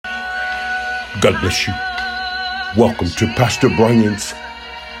God bless you. Welcome to Pastor Brian's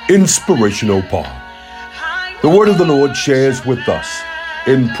Inspirational Pod. The word of the Lord shares with us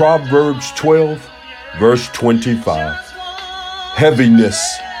in Proverbs 12, verse 25.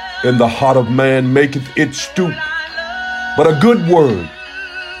 Heaviness in the heart of man maketh it stoop, but a good word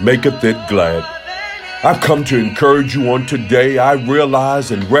maketh it glad. I've come to encourage you on today. I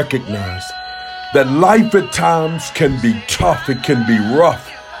realize and recognize that life at times can be tough. It can be rough.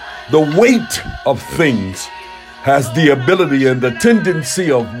 The weight of things has the ability and the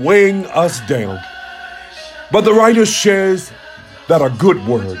tendency of weighing us down. But the writer shares that a good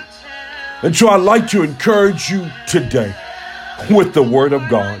word. And so I'd like to encourage you today with the word of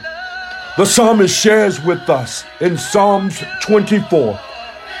God. The psalmist shares with us in Psalms 24,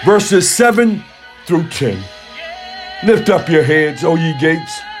 verses 7 through 10. Lift up your heads, O ye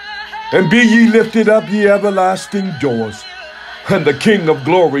gates, and be ye lifted up, ye everlasting doors, and the King of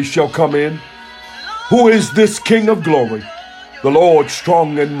glory shall come in. Who is this King of glory? The Lord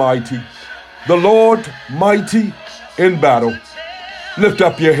strong and mighty, the Lord mighty in battle. Lift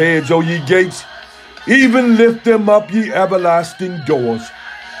up your heads, O ye gates, even lift them up, ye everlasting doors,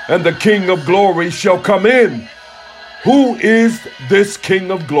 and the King of glory shall come in. Who is this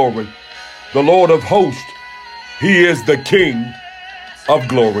King of glory? The Lord of hosts. He is the King of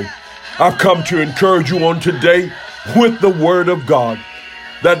glory. I've come to encourage you on today with the word of God,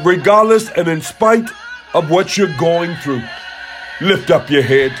 that regardless and in spite of what you're going through, lift up your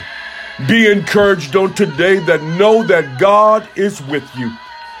head. Be encouraged on today that know that God is with you.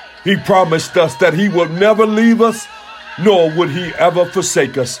 He promised us that he will never leave us, nor would he ever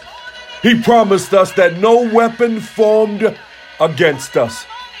forsake us. He promised us that no weapon formed against us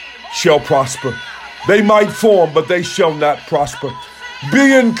shall prosper. They might form, but they shall not prosper.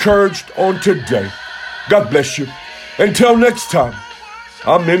 Be encouraged on today. God bless you. Until next time,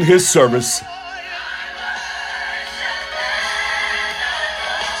 I'm in his service.